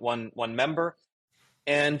 one member.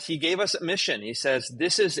 And he gave us a mission. He says,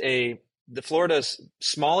 this is the Florida's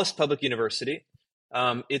smallest public university.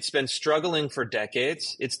 It's been struggling for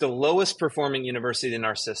decades. It's the lowest performing university in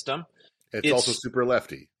our system. It's also super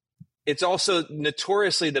lefty. It's also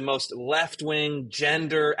notoriously the most left-wing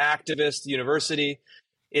gender activist university.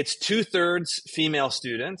 It's 2/3 female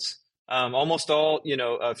students, almost all,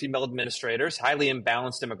 female administrators, highly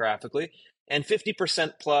imbalanced demographically, and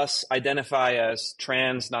 50% plus identify as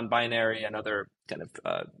trans, non-binary, and other kind of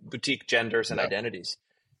boutique genders and identities.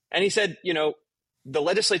 And he said, the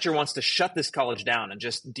legislature wants to shut this college down and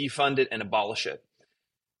just defund it and abolish it.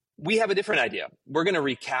 We have a different idea. We're going to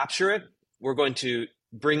recapture it. We're going to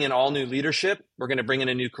bring in all new leadership. We're going to bring in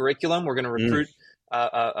a new curriculum. We're going to recruit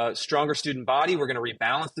a stronger student body. We're going to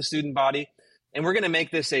rebalance the student body. And we're going to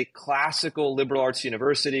make this a classical liberal arts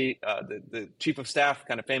university. The chief of staff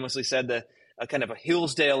kind of famously said kind of a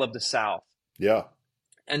Hillsdale of the South. Yeah.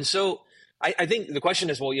 And so I think the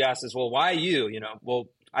question is, you asked is, why you?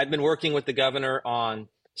 I've been working with the governor on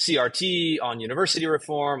CRT, on university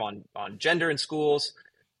reform, on gender in schools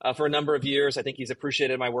for a number of years. I think he's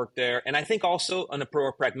appreciated my work there. And I think also in a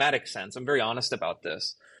pragmatic sense, I'm very honest about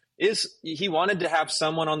this, is he wanted to have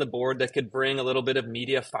someone on the board that could bring a little bit of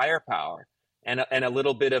media firepower and a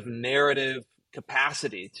little bit of narrative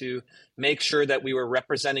capacity to make sure that we were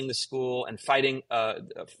representing the school and fighting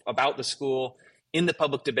about the school in the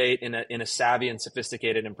public debate in a savvy and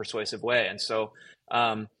sophisticated and persuasive way. And so,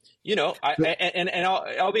 I'll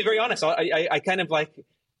be very honest. I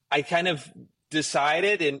kind of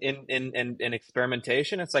decided in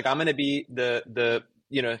experimentation. It's like I'm going to be the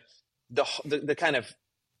kind of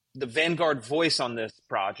the vanguard voice on this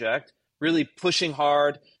project, really pushing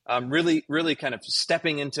hard, really kind of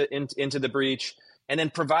stepping into the breach, and then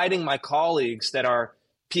providing my colleagues that are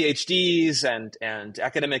PhDs and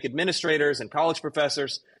academic administrators and college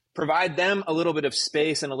professors, provide them a little bit of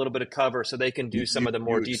space and a little bit of cover so they can do some of the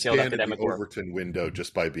more detailed academic work. Overton window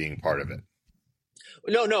just by being part of it.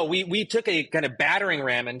 No, we took a kind of battering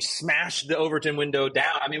ram and smashed the Overton window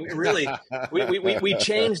down. I mean, really, we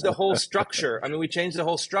changed the whole structure.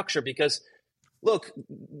 Because, look,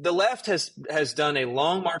 the left has done a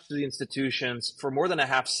long march to the institutions for more than a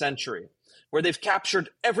half century, where they've captured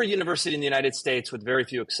every university in the United States with very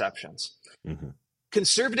few exceptions. Mm-hmm.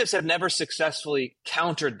 Conservatives have never successfully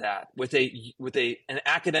countered that with an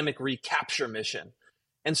academic recapture mission.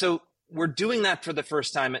 And so we're doing that for the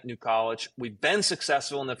first time at New College. We've been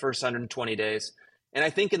successful in the first 120 days. And I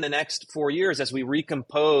think in the next 4 years, as we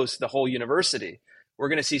recompose the whole university, we're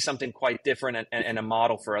going to see something quite different and a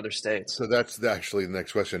model for other states. So that's actually the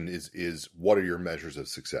next question is what are your measures of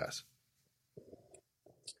success?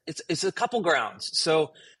 It's a couple grounds.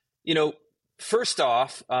 So, first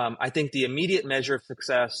off, I think the immediate measure of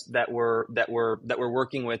success that we're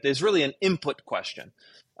working with is really an input question.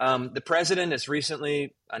 The president has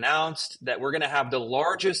recently announced that we're going to have the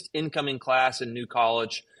largest incoming class in New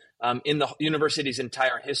College in the university's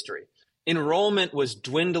entire history. Enrollment was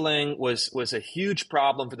dwindling, was a huge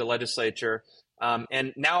problem for the legislature.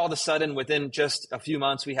 And now all of a sudden, within just a few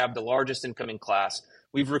months, we have the largest incoming class.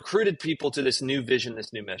 We've recruited people to this new vision,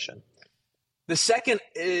 this new mission. The second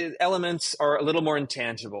elements are a little more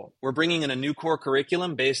intangible. We're bringing in a new core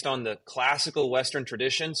curriculum based on the classical Western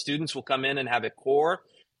tradition. Students will come in and have a core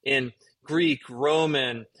in Greek,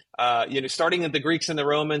 Roman, starting at the Greeks and the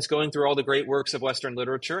Romans, going through all the great works of Western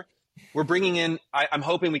literature. We're bringing in, I'm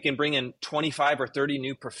hoping we can bring in 25 or 30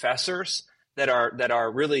 new professors that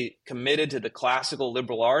are really committed to the classical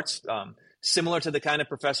liberal arts, similar to the kind of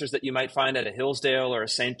professors that you might find at a Hillsdale or a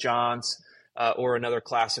St. John's or another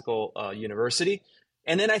classical university.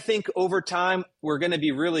 And then I think over time, we're going to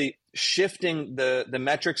be really shifting the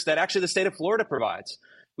metrics that actually the state of Florida provides.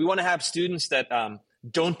 We want to have students that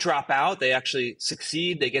don't drop out. They actually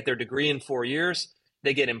succeed. They get their degree in 4 years.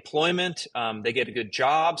 They get employment. They get good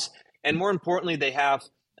jobs. And more importantly, they have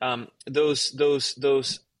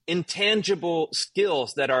those intangible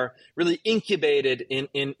skills that are really incubated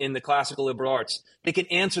in the classical liberal arts. They can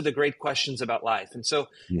answer the great questions about life. And so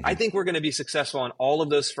I think we're going to be successful on all of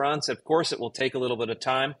those fronts. Of course, it will take a little bit of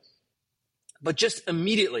time. But just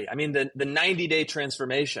immediately, I mean, the 90-day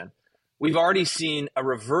transformation, we've already seen a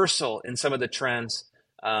reversal in some of the trends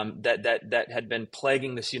that had been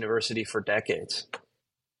plaguing this university for decades.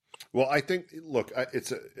 Well, I think, look,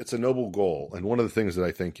 it's a noble goal. And one of the things that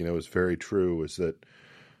I think, is very true is that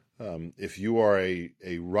if you are a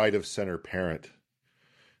right of center parent,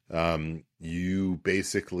 you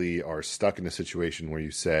basically are stuck in a situation where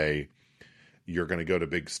you say you're going to go to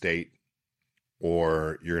big state,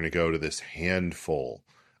 or you're going to go to this handful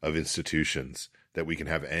of institutions that we can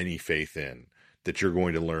have any faith in, that you're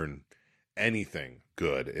going to learn anything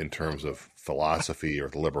good in terms of philosophy or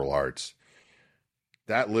the liberal arts.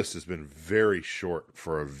 That list has been very short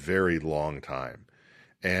for a very long time.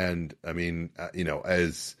 And I mean, I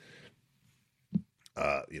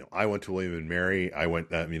went to William and Mary. I went,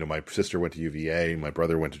 my sister went to UVA. My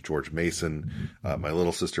brother went to George Mason. My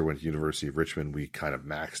little sister went to University of Richmond. We kind of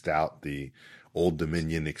maxed out the Old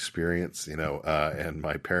Dominion experience, and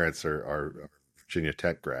my parents are Virginia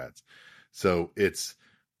Tech grads. So it's,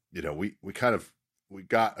 we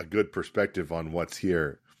got a good perspective on what's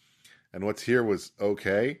here, and what's here was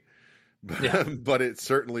okay, but it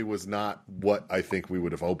certainly was not what I think we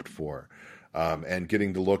would have hoped for. And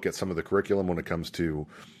getting to look at some of the curriculum when it comes to,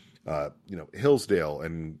 Hillsdale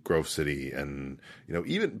and Grove City, and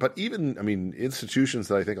even institutions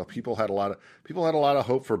that I think people had a lot of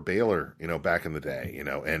hope for. Baylor, back in the day,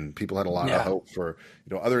 and people had a lot of hope for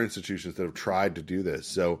other institutions that have tried to do this.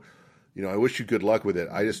 So, I wish you good luck with it.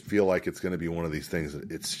 I just feel like it's going to be one of these things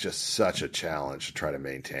that it's just such a challenge to try to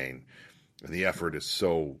maintain, and the effort is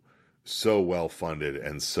so well funded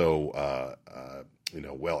and so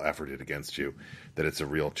well efforted against you that it's a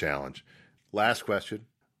real challenge. Last question.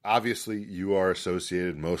 Obviously, you are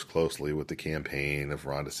associated most closely with the campaign of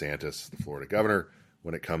Ron DeSantis, the Florida governor,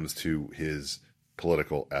 when it comes to his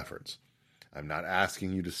political efforts. I'm not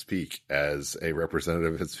asking you to speak as a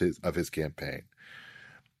representative of his campaign.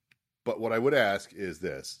 But what I would ask is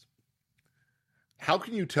this. How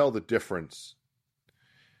can you tell the difference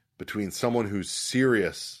between someone who's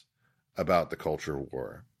serious about the culture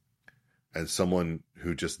war and someone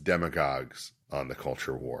who just demagogues on the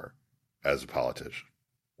culture war as a politician?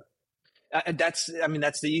 That's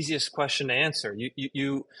the easiest question to answer.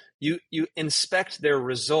 You inspect their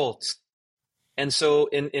results. And so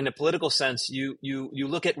in a political sense, you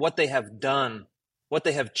look at what they have done, what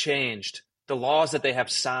they have changed, the laws that they have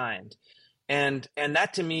signed. And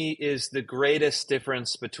that to me is the greatest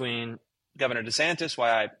difference between Governor DeSantis,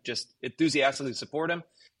 why I just enthusiastically support him,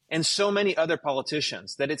 and so many other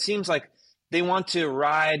politicians, that it seems like they want to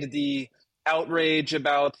ride the outrage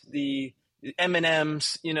about the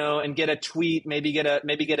M&Ms, and get a tweet, maybe get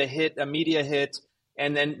a hit, a media hit,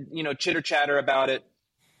 and then, chitter chatter about it.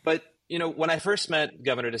 But, when I first met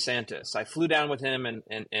Governor DeSantis, I flew down with him and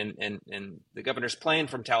the governor's plane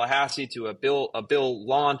from Tallahassee to a bill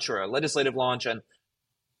launch, or a legislative launch,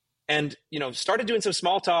 and started doing some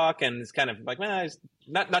small talk, and it's kind of like, man,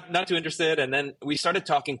 not too interested. And then we started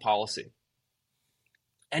talking policy,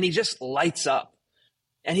 and he just lights up.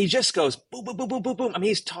 And he just goes boom, boom, boom, boom, boom, boom. I mean,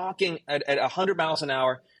 he's talking at 100 miles an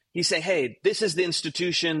hour. He's saying, hey, this is the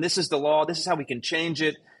institution. This is the law. This is how we can change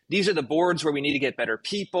it. These are the boards where we need to get better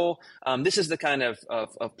people. This is the kind of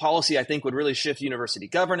policy I think would really shift university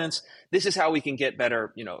governance. This is how we can get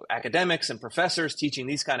better, academics and professors teaching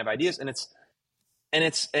these kind of ideas. And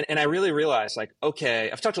I really realized, like,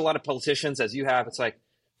 okay, I've talked to a lot of politicians, as you have. It's like,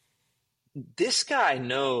 this guy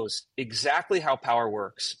knows exactly how power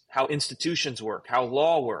works, how institutions work, how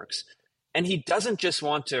law works. And he doesn't just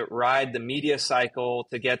want to ride the media cycle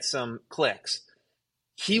to get some clicks.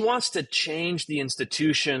 He wants to change the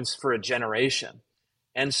institutions for a generation.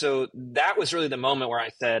 And so that was really the moment where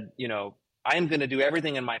I said, I am going to do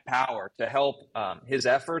everything in my power to help his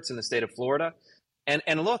efforts in the state of Florida.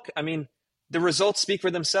 And look, I mean, the results speak for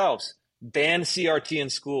themselves. Ban CRT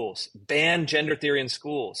in schools, ban gender theory in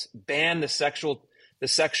schools, ban the sexual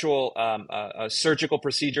surgical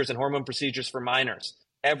procedures and hormone procedures for minors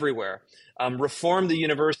everywhere. Reform the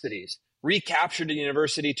universities, recapture the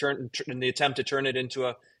university in the attempt to turn it into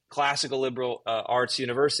a classical liberal arts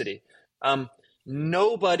university.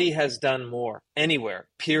 Nobody has done more anywhere,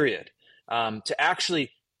 period, to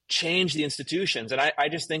actually change the institutions. And I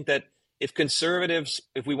just think that if conservatives,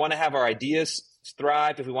 if we want to have our ideas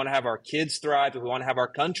thrive, if we want to have our kids thrive, if we want to have our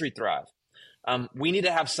country thrive, we need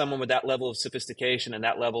to have someone with that level of sophistication and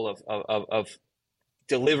that level of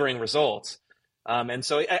delivering results. And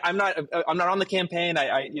so I'm not on the campaign.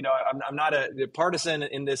 I'm not a partisan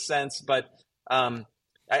in this sense, but from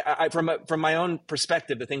my own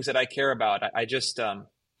perspective, the things that I care about,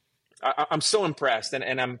 I'm so impressed,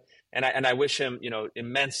 and I wish him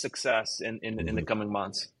immense success in the coming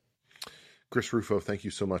months. Chris Rufo, thank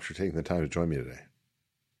you so much for taking the time to join me today.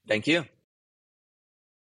 Thank you.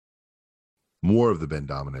 More of the Ben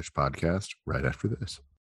Domenech podcast right after this.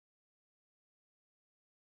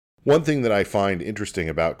 One thing that I find interesting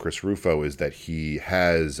about Chris Rufo is that he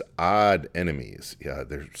has odd enemies. Yeah,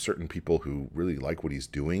 there's certain people who really like what he's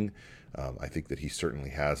doing. I think that he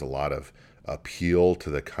certainly has a lot of appeal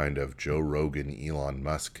to the kind of Joe Rogan, Elon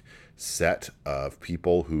Musk set of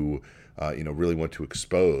people who really want to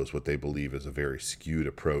expose what they believe is a very skewed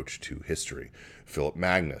approach to history. Philip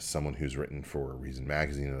Magnus, someone who's written for Reason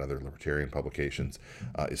Magazine and other libertarian publications,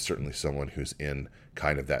 is certainly someone who's in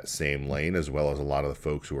kind of that same lane, as well as a lot of the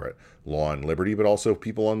folks who are at Law and Liberty, but also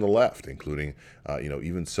people on the left, including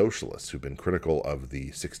even socialists who've been critical of the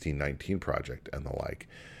 1619 Project and the like.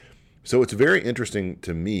 So it's very interesting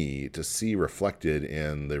to me to see reflected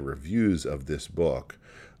in the reviews of this book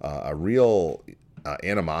a real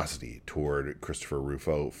animosity toward Christopher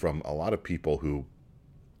Rufo from a lot of people who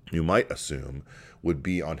you might assume would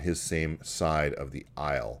be on his same side of the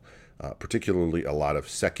aisle, particularly a lot of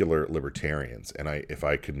secular libertarians. And if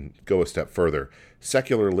I can go a step further,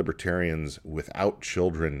 secular libertarians without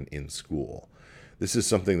children in school. This is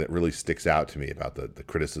something that really sticks out to me about the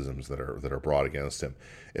criticisms that are brought against him.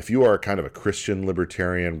 If you are kind of a Christian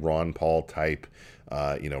libertarian, Ron Paul type,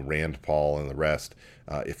 Rand Paul and the rest,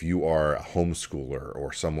 if you are a homeschooler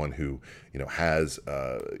or someone who has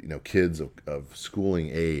kids of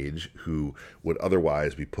schooling age who would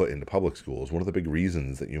otherwise be put into public schools, one of the big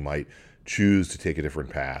reasons that you might choose to take a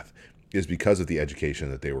different path is because of the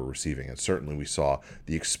education that they were receiving. And certainly we saw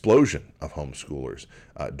the explosion of homeschoolers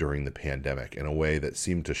during the pandemic in a way that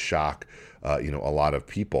seemed to shock a lot of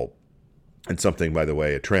people. And something, by the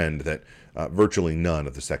way, a trend that virtually none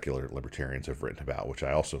of the secular libertarians have written about, which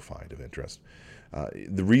I also find of interest.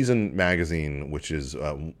 The Reason magazine, which is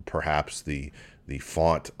perhaps the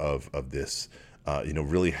font of this,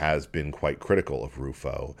 really has been quite critical of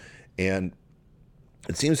Rufo. And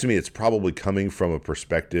it seems to me it's probably coming from a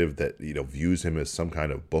perspective that views him as some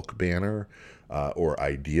kind of book banner or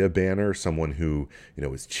idea banner, someone who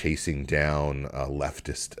is chasing down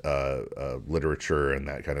leftist literature and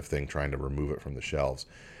that kind of thing, trying to remove it from the shelves.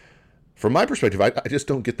 From my perspective, I just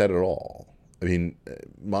don't get that at all. I mean,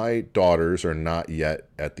 my daughters are not yet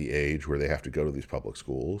at the age where they have to go to these public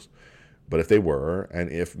schools, but if they were,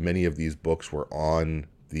 and if many of these books were on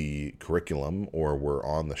the curriculum or were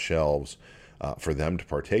on the shelves for them to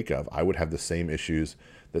partake of, I would have the same issues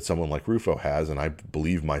that someone like Rufo has, and I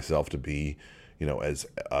believe myself to be, as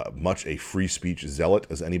much a free speech zealot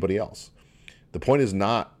as anybody else. The point is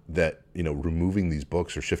not that, removing these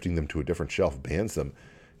books or shifting them to a different shelf bans them.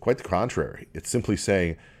 Quite the contrary. It's simply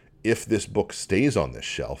saying, if this book stays on this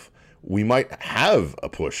shelf, we might have a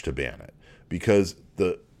push to ban it because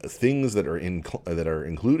the things that are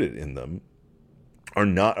included in them are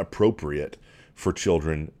not appropriate for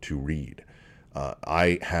children to read.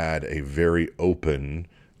 I had a very open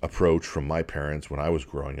approach from my parents when I was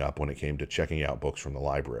growing up when it came to checking out books from the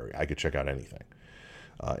library. I could check out anything.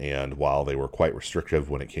 And while they were quite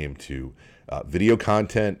restrictive when it came to video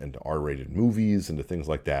content and to R-rated movies and to things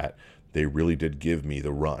like that, they really did give me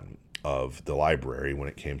the run of the library when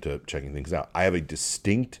it came to checking things out. I have a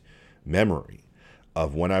distinct memory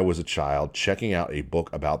of when I was a child checking out a book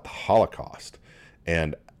about the Holocaust.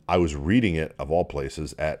 And I was reading it, of all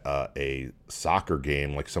places, at a soccer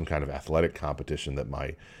game, like some kind of athletic competition that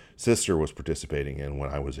my sister was participating in when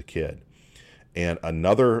I was a kid. And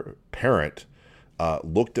another parent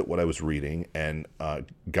looked at what I was reading and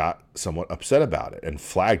got somewhat upset about it and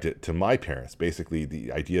flagged it to my parents, basically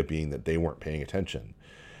the idea being that they weren't paying attention.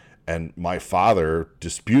 And my father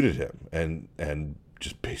disputed him and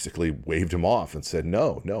just basically waved him off and said,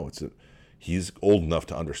 no, he's old enough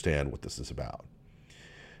to understand what this is about.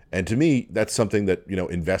 And to me, that's something that,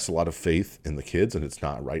 invests a lot of faith in the kids, and it's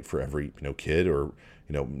not right for every, kid or,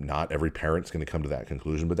 not every parent's going to come to that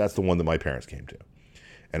conclusion, but that's the one that my parents came to.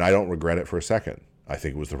 And I don't regret it for a second. I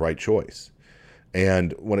think it was the right choice.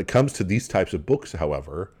 And when it comes to these types of books,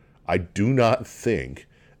 however, I do not think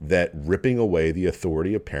that ripping away the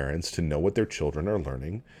authority of parents to know what their children are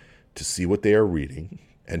learning, to see what they are reading,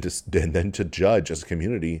 and then to judge as a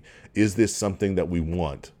community, is this something that we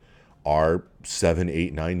want our 7,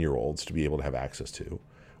 8, 9-year-olds to be able to have access to?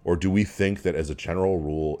 Or do we think that as a general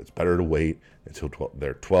rule, it's better to wait until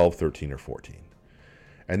they're 12, 13, or 14?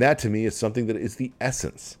 And that to me is something that is the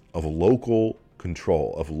essence of local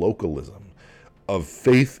control, of localism, of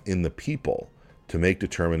faith in the people to make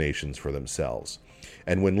determinations for themselves.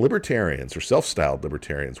 And when libertarians or self-styled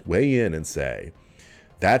libertarians weigh in and say,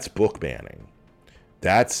 that's book banning,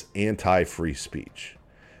 that's anti-free speech,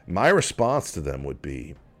 my response to them would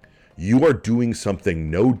be, you are doing something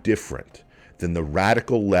no different than the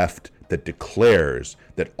radical left that declares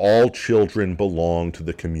that all children belong to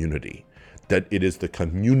the community. that it is the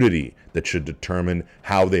community that should determine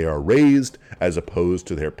how they are raised as opposed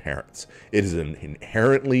to their parents. It is an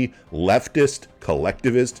inherently leftist,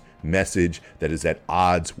 collectivist message that is at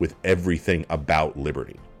odds with everything about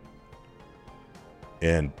liberty.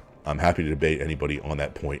 And I'm happy to debate anybody on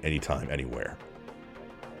that point anytime, anywhere.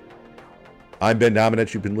 I'm Ben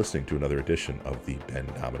Domenech. You've been listening to another edition of the Ben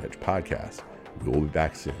Domenech Podcast. We will be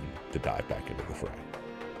back soon to dive back into the fray.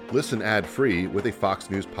 Listen ad-free with a Fox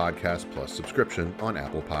News Podcast Plus subscription on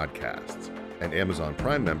Apple Podcasts. And Amazon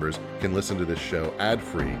Prime members can listen to this show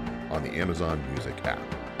ad-free on the Amazon Music app.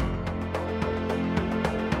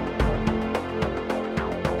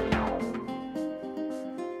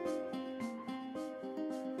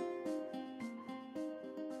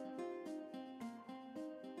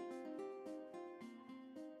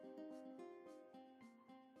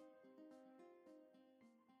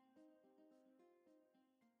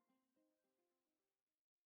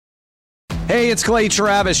 Hey, it's Clay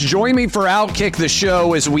Travis. Join me for Outkick the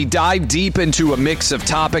Show as we dive deep into a mix of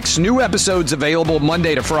topics. New episodes available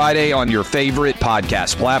Monday to Friday on your favorite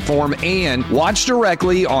podcast platform, and watch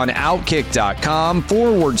directly on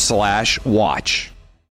Outkick.com/watch.